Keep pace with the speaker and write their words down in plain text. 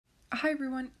Hi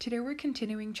everyone, today we're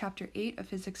continuing Chapter 8 of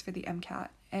Physics for the MCAT,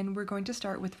 and we're going to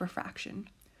start with refraction.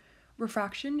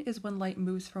 Refraction is when light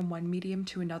moves from one medium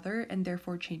to another and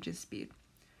therefore changes speed.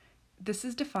 This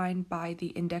is defined by the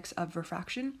index of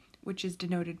refraction, which is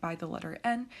denoted by the letter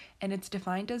n, and it's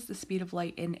defined as the speed of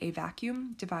light in a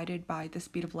vacuum divided by the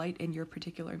speed of light in your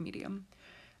particular medium.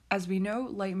 As we know,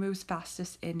 light moves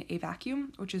fastest in a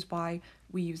vacuum, which is why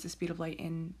we use the speed of light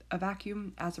in a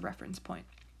vacuum as a reference point.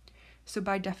 So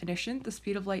by definition, the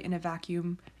speed of light in a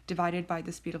vacuum divided by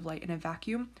the speed of light in a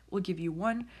vacuum will give you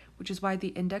 1, which is why the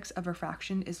index of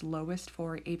refraction is lowest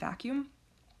for a vacuum,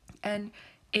 and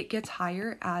it gets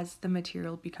higher as the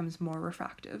material becomes more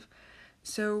refractive.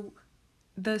 So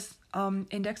this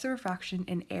index of refraction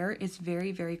in air is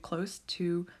very, very close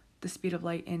to the speed of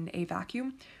light in a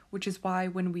vacuum, which is why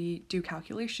when we do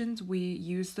calculations, we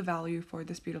use the value for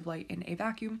the speed of light in a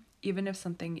vacuum, even if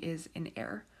something is in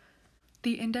air.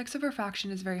 The index of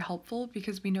refraction is very helpful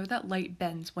because we know that light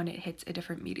bends when it hits a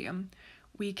different medium.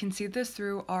 We can see this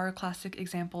through our classic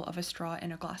example of a straw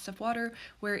in a glass of water,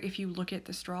 where if you look at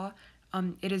the straw,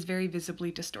 it is very visibly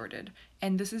distorted.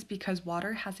 And this is because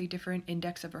water has a different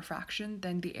index of refraction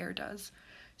than the air does.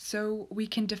 So we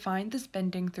can define this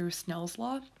bending through Snell's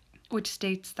law, which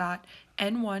states that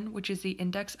n1, which is the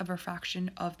index of refraction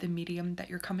of the medium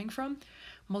that you're coming from,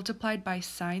 multiplied by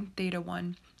sine theta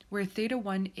 1, where theta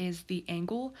 1 is the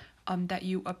angle that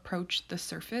you approach the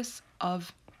surface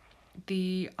of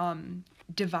the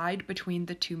divide between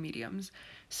the two mediums.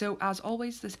 So as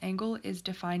always, this angle is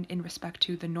defined in respect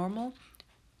to the normal,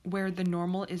 where the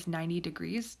normal is 90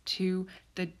 degrees to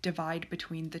the divide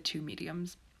between the two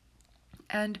mediums.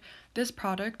 And this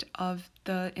product of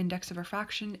the index of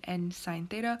refraction and sine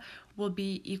theta will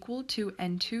be equal to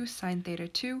n2 sine theta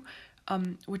 2,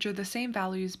 which are the same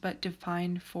values but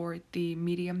defined for the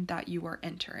medium that you are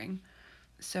entering.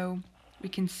 So we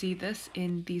can see this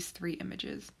in these three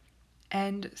images.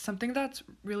 And something that's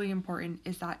really important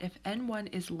is that if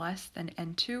n1 is less than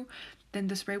n2, then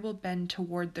this ray will bend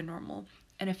toward the normal.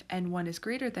 And if n1 is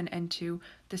greater than n2,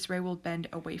 this ray will bend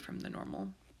away from the normal.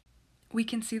 We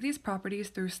can see these properties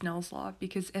through Snell's law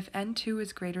because if n2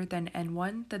 is greater than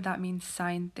n1, then that means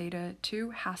sine theta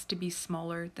 2 has to be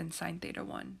smaller than sine theta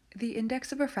 1. The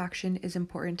index of refraction is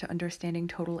important to understanding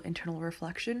total internal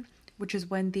reflection, which is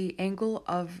when the angle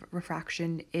of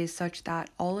refraction is such that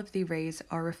all of the rays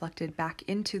are reflected back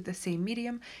into the same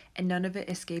medium and none of it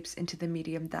escapes into the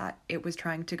medium that it was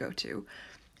trying to go to.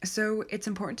 So it's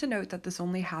important to note that this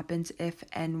only happens if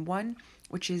n1,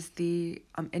 which is the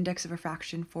index of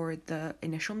refraction for the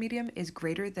initial medium, is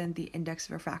greater than the index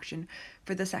of refraction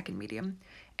for the second medium.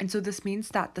 And so this means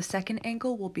that the second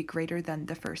angle will be greater than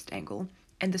the first angle,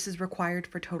 and this is required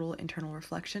for total internal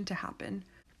reflection to happen.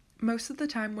 Most of the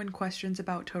time when questions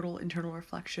about total internal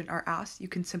reflection are asked, you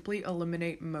can simply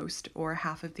eliminate most or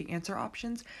half of the answer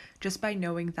options just by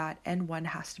knowing that n1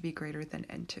 has to be greater than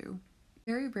n2.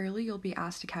 Very rarely you'll be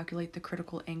asked to calculate the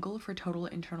critical angle for total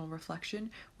internal reflection,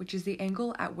 which is the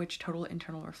angle at which total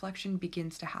internal reflection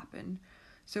begins to happen.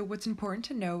 So what's important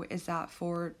to know is that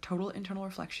for total internal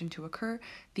reflection to occur,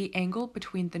 the angle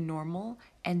between the normal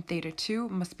and theta 2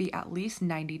 must be at least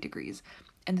 90 degrees.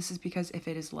 And this is because if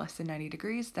it is less than 90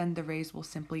 degrees, then the rays will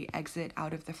simply exit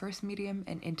out of the first medium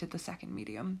and into the second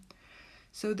medium.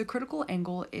 So the critical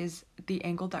angle is the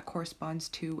angle that corresponds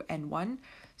to n1.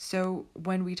 So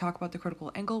when we talk about the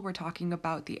critical angle, we're talking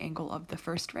about the angle of the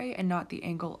first ray and not the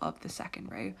angle of the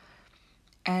second ray.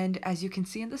 And as you can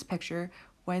see in this picture,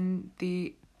 when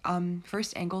the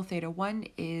first angle, theta 1,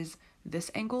 is this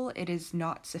angle, it is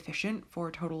not sufficient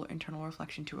for total internal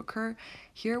reflection to occur.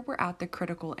 Here we're at the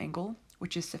critical angle,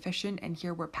 which is sufficient, and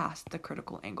here we're past the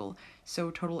critical angle.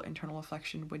 So total internal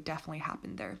reflection would definitely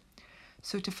happen there.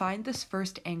 So to find this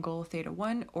first angle, theta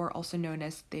 1, or also known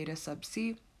as theta sub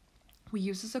c, we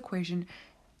use this equation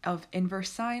of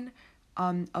inverse sine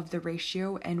of the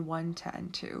ratio n1 to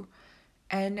n2.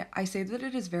 And I say that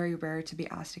it is very rare to be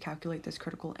asked to calculate this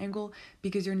critical angle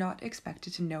because you're not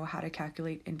expected to know how to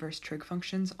calculate inverse trig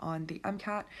functions on the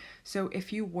MCAT. So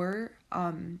if you were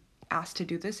asked to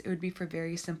do this, it would be for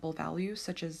very simple values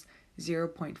such as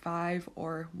 0.5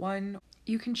 or 1.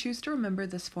 You can choose to remember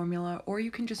this formula, or you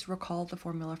can just recall the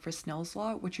formula for Snell's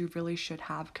law, which you really should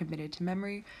have committed to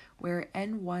memory, where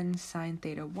n1 sine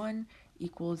theta 1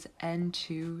 equals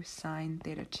n2 sine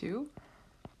theta 2.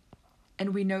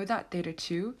 And we know that theta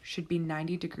 2 should be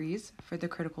 90 degrees for the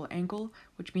critical angle,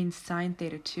 which means sine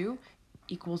theta 2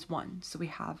 equals 1. So we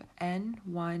have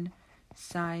n1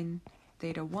 sine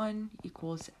theta 1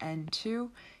 equals n2.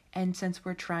 And since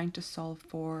we're trying to solve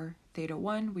for theta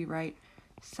 1, we write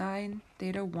sine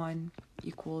theta 1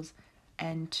 equals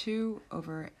n2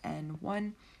 over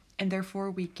n1, and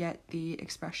therefore we get the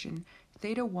expression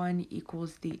theta 1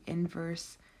 equals the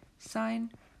inverse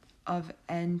sine of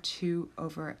n2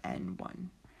 over n1.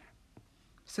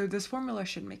 So this formula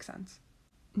should make sense.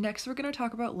 Next, we're going to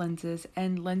talk about lenses,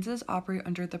 and lenses operate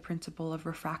under the principle of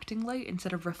refracting light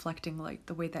instead of reflecting light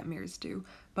the way that mirrors do.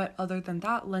 But other than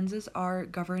that, lenses are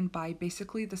governed by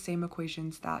basically the same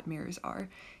equations that mirrors are.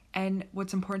 And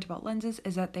what's important about lenses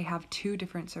is that they have two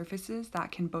different surfaces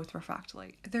that can both refract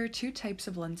light. There are two types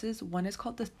of lenses. One is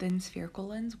called the thin spherical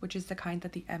lens, which is the kind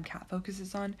that the MCAT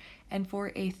focuses on. And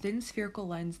for a thin spherical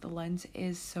lens, the lens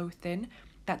is so thin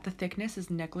that the thickness is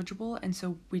negligible, and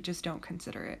so we just don't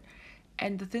consider it.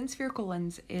 And the thin spherical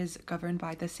lens is governed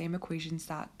by the same equations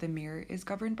that the mirror is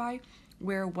governed by,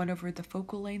 where 1 over the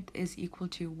focal length is equal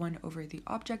to 1 over the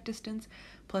object distance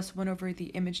plus 1 over the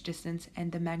image distance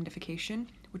and the magnification,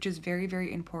 which is very,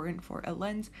 very important for a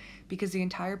lens because the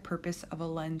entire purpose of a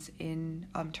lens in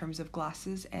terms of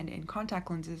glasses and in contact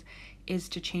lenses is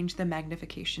to change the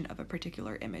magnification of a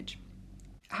particular image.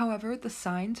 However, the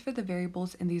signs for the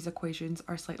variables in these equations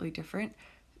are slightly different.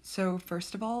 So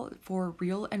first of all, for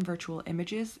real and virtual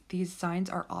images, these signs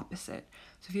are opposite.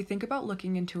 So if you think about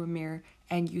looking into a mirror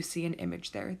and you see an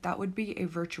image there, that would be a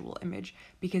virtual image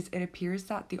because it appears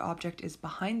that the object is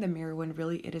behind the mirror when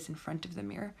really it is in front of the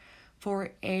mirror.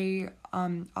 For a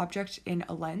object in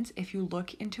a lens, if you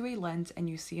look into a lens and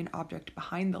you see an object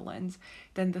behind the lens,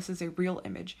 then this is a real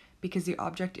image because the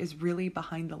object is really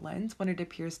behind the lens when it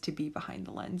appears to be behind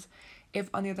the lens.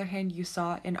 If, on the other hand, you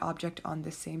saw an object on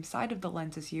the same side of the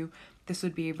lens as you, this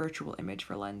would be a virtual image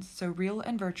for lens. So real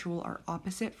and virtual are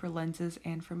opposite for lenses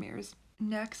and for mirrors.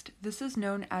 Next, this is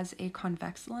known as a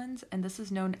convex lens, and this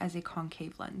is known as a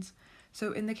concave lens.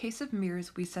 So in the case of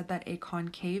mirrors, we said that a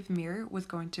concave mirror was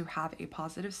going to have a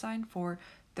positive sign for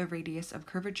the radius of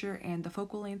curvature and the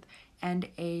focal length, and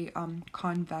a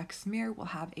convex mirror will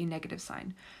have a negative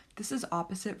sign. This is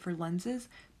opposite for lenses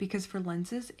because for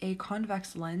lenses, a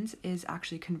convex lens is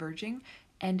actually converging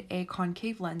and a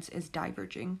concave lens is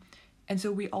diverging. And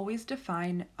so we always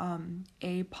define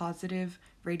a positive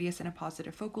radius and a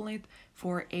positive focal length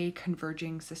for a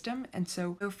converging system. And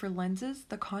so for lenses,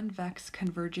 the convex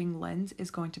converging lens is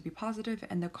going to be positive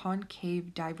and the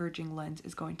concave diverging lens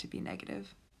is going to be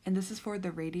negative. And this is for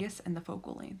the radius and the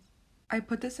focal length. I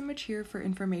put this image here for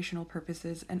informational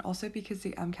purposes and also because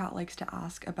the MCAT likes to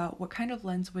ask about what kind of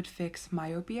lens would fix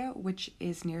myopia, which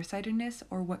is nearsightedness,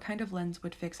 or what kind of lens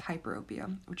would fix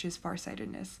hyperopia, which is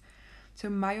farsightedness. So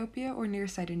myopia or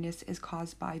nearsightedness is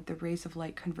caused by the rays of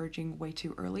light converging way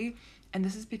too early, and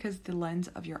this is because the lens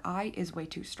of your eye is way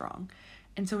too strong.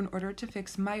 And so in order to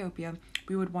fix myopia,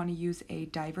 we would want to use a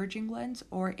diverging lens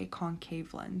or a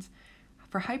concave lens.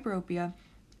 For hyperopia,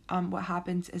 what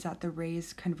happens is that the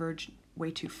rays converge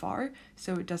way too far,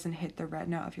 so it doesn't hit the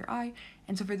retina of your eye,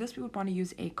 and so for this we would want to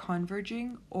use a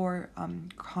converging or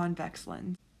convex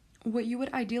lens. What you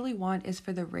would ideally want is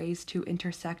for the rays to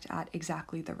intersect at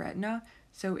exactly the retina.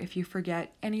 So if you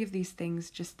forget any of these things,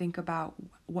 just think about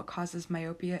what causes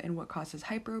myopia and what causes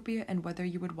hyperopia and whether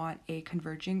you would want a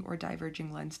converging or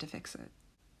diverging lens to fix it.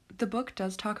 The book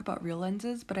does talk about real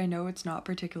lenses, but I know it's not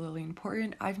particularly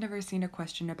important. I've never seen a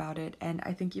question about it, and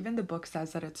I think even the book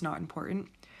says that it's not important.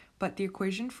 But the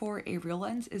equation for a real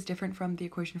lens is different from the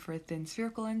equation for a thin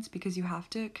spherical lens because you have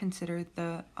to consider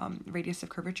the radius of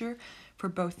curvature for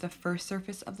both the first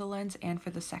surface of the lens and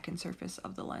for the second surface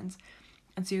of the lens.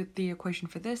 And so the equation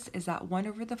for this is that 1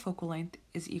 over the focal length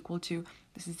is equal to,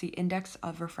 this is the index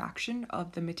of refraction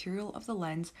of the material of the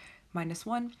lens, minus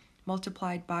 1,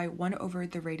 multiplied by 1 over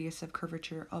the radius of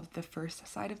curvature of the first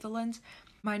side of the lens,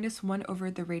 minus 1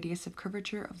 over the radius of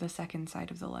curvature of the second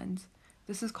side of the lens.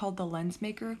 This is called the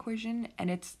lensmaker equation, and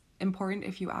it's important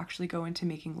if you actually go into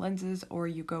making lenses or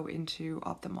you go into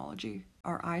ophthalmology.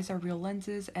 Our eyes are real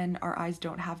lenses, and our eyes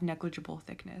don't have negligible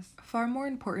thickness. Far more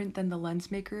important than the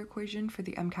lensmaker equation for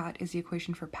the MCAT is the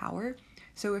equation for power.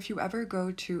 So if you ever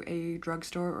go to a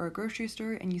drugstore or a grocery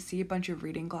store and you see a bunch of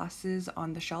reading glasses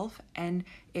on the shelf and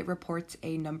it reports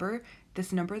a number,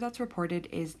 this number that's reported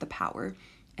is the power.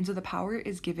 And so the power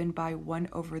is given by 1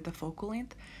 over the focal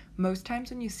length. Most times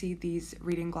when you see these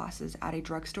reading glasses at a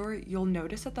drugstore, you'll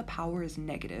notice that the power is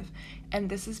negative. And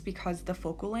this is because the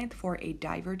focal length for a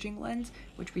diverging lens,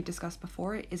 which we discussed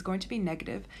before, is going to be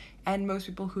negative. And most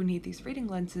people who need these reading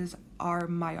lenses are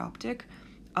myopic,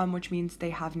 which means they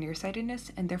have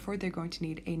nearsightedness, and therefore they're going to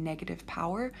need a negative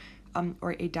power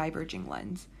or a diverging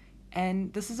lens.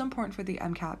 And this is important for the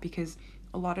MCAT because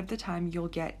a lot of the time you'll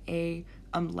get a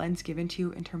lens given to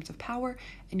you in terms of power,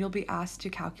 and you'll be asked to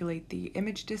calculate the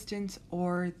image distance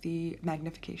or the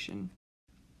magnification.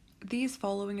 These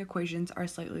following equations are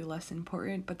slightly less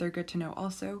important, but they're good to know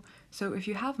also. So if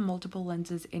you have multiple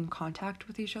lenses in contact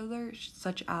with each other,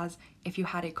 such as if you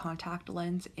had a contact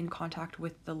lens in contact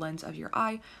with the lens of your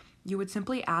eye, you would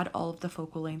simply add all of the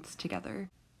focal lengths together.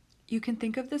 You can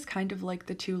think of this kind of like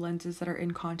the two lenses that are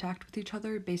in contact with each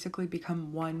other basically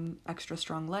become one extra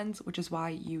strong lens, which is why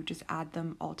you just add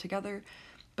them all together.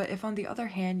 But if on the other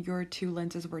hand your two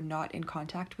lenses were not in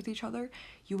contact with each other,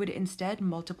 you would instead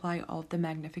multiply all of the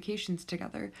magnifications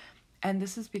together. And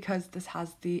this is because this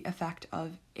has the effect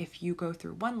of if you go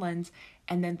through one lens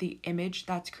and then the image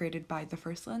that's created by the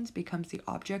first lens becomes the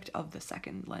object of the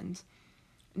second lens.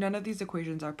 None of these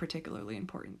equations are particularly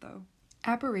important though.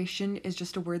 Aberration is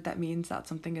just a word that means that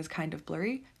something is kind of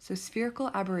blurry. So spherical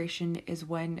aberration is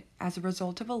when, as a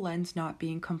result of a lens not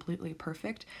being completely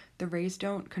perfect, the rays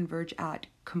don't converge at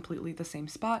completely the same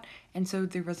spot, and so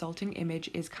the resulting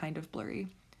image is kind of blurry.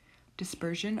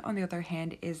 Dispersion, on the other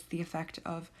hand, is the effect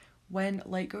of when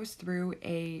light goes through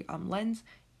a lens,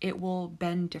 it will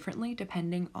bend differently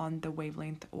depending on the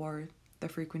wavelength or the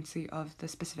frequency of the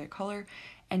specific color,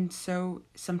 and so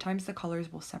sometimes the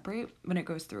colors will separate when it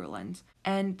goes through a lens.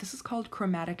 And this is called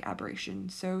chromatic aberration.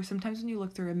 So sometimes when you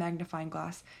look through a magnifying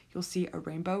glass, you'll see a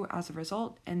rainbow as a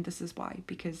result, and this is why,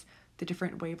 because the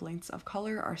different wavelengths of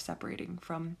color are separating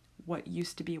from what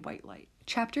used to be white light.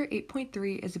 Chapter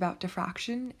 8.3 is about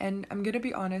diffraction, and I'm gonna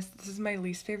be honest, this is my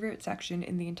least favorite section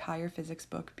in the entire physics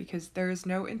book because there is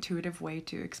no intuitive way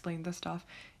to explain this stuff.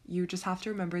 You just have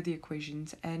to remember the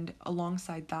equations, and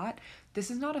alongside that, this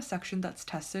is not a section that's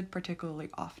tested particularly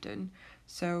often,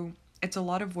 so it's a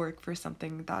lot of work for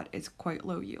something that is quite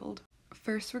low yield.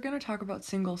 First, we're going to talk about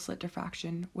single slit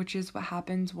diffraction, which is what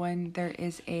happens when there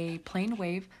is a plane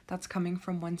wave that's coming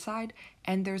from one side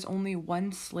and there's only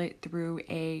one slit through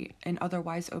an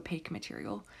otherwise opaque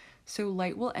material. So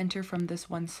light will enter from this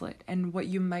one slit, and what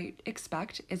you might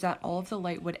expect is that all of the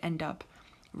light would end up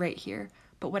right here.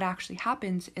 But what actually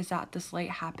happens is that this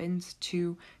light happens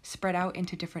to spread out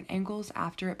into different angles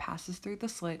after it passes through the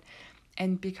slit,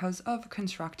 and because of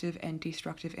constructive and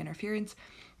destructive interference,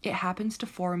 it happens to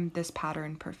form this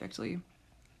pattern perfectly.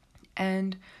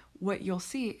 And what you'll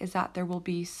see is that there will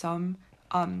be some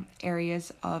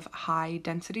areas of high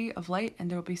density of light, and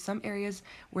there will be some areas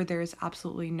where there is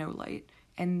absolutely no light,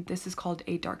 and this is called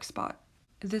a dark spot.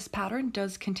 This pattern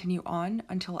does continue on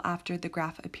until after the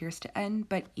graph appears to end,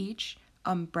 but each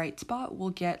bright spot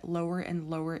will get lower and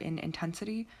lower in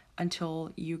intensity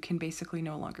until you can basically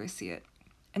no longer see it.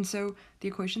 And so the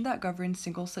equation that governs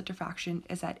single slit diffraction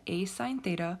is at a sine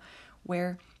theta,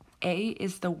 where a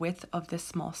is the width of this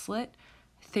small slit,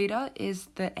 theta is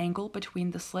the angle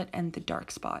between the slit and the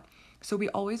dark spot. So we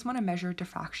always want to measure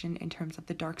diffraction in terms of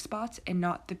the dark spots and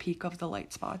not the peak of the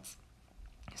light spots.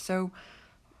 So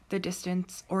the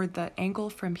distance or the angle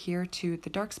from here to the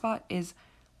dark spot is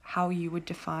how you would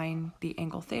define the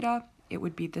angle theta. It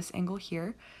would be this angle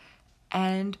here.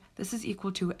 And this is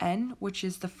equal to n, which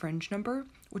is the fringe number,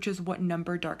 which is what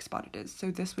number dark spot it is.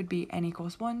 So this would be n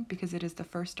equals 1 because it is the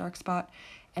first dark spot,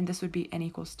 and this would be n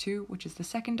equals 2, which is the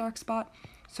second dark spot.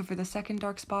 So for the second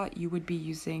dark spot, you would be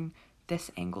using this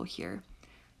angle here.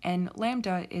 And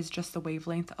lambda is just the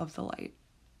wavelength of the light.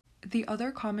 The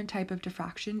other common type of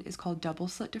diffraction is called double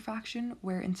slit diffraction,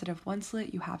 where instead of one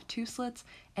slit, you have two slits,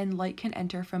 and light can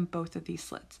enter from both of these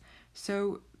slits.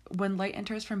 So when light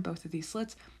enters from both of these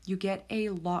slits, you get a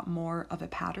lot more of a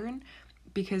pattern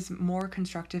because more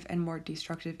constructive and more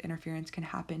destructive interference can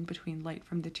happen between light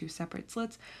from the two separate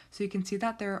slits. So you can see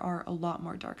that there are a lot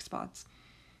more dark spots.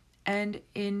 And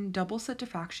in double slit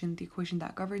diffraction, the equation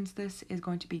that governs this is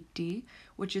going to be d,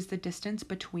 which is the distance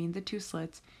between the two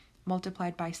slits,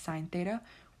 multiplied by sine theta,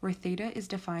 where theta is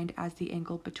defined as the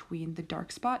angle between the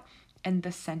dark spot and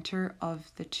the center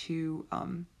of the two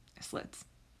slits.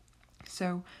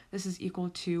 So this is equal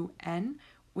to n,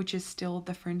 which is still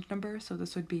the fringe number, so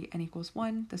this would be n equals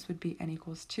 1, this would be n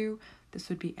equals 2, this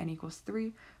would be n equals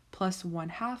 3, plus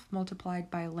 1/2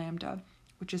 multiplied by lambda,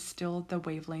 which is still the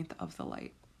wavelength of the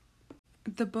light.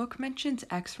 The book mentions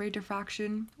X-ray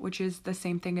diffraction, which is the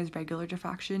same thing as regular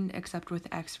diffraction, except with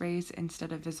X-rays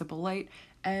instead of visible light,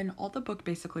 and all the book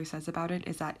basically says about it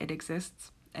is that it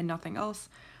exists and nothing else.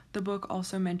 The book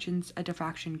also mentions a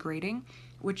diffraction grating,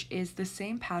 which is the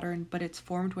same pattern, but it's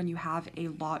formed when you have a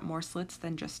lot more slits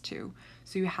than just two.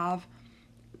 So you have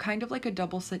kind of like a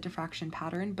double slit diffraction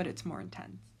pattern, but it's more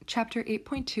intense. Chapter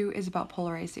 8.2 is about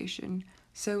polarization.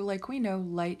 So like we know,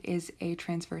 light is a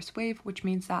transverse wave, which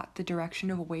means that the direction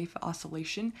of wave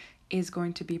oscillation is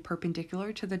going to be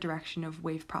perpendicular to the direction of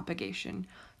wave propagation.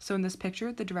 So in this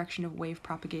picture, the direction of wave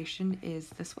propagation is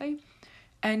this way,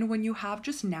 And when you have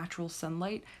just natural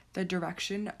sunlight, the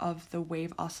direction of the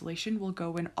wave oscillation will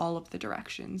go in all of the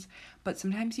directions. But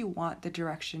sometimes you want the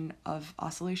direction of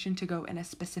oscillation to go in a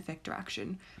specific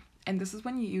direction. And this is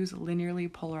when you use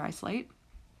linearly polarized light.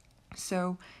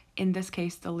 So in this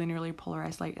case, the linearly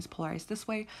polarized light is polarized this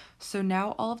way. So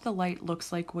now all of the light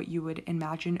looks like what you would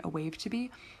imagine a wave to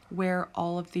be, where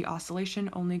all of the oscillation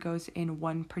only goes in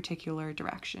one particular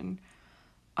direction.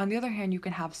 On the other hand, you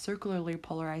can have circularly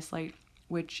polarized light,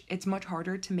 which it's much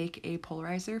harder to make a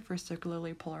polarizer for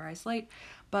circularly polarized light,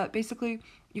 but basically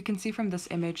you can see from this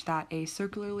image that a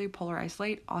circularly polarized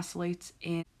light oscillates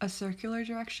in a circular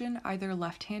direction, either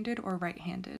left-handed or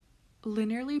right-handed.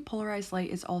 Linearly polarized light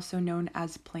is also known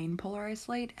as plane polarized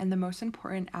light, and the most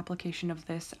important application of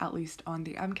this, at least on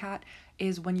the MCAT,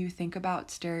 is when you think about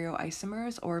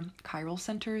stereoisomers or chiral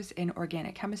centers in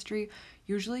organic chemistry.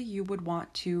 Usually you would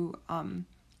want to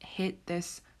hit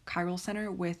this chiral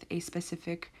center with a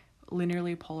specific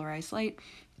linearly polarized light,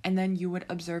 and then you would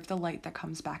observe the light that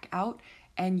comes back out,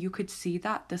 and you could see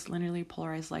that this linearly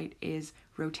polarized light is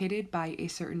rotated by a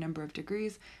certain number of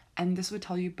degrees, and this would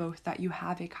tell you both that you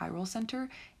have a chiral center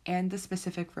and the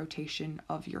specific rotation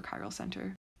of your chiral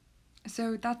center.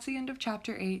 So that's the end of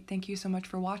chapter 8. Thank you so much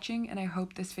for watching, and I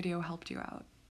hope this video helped you out.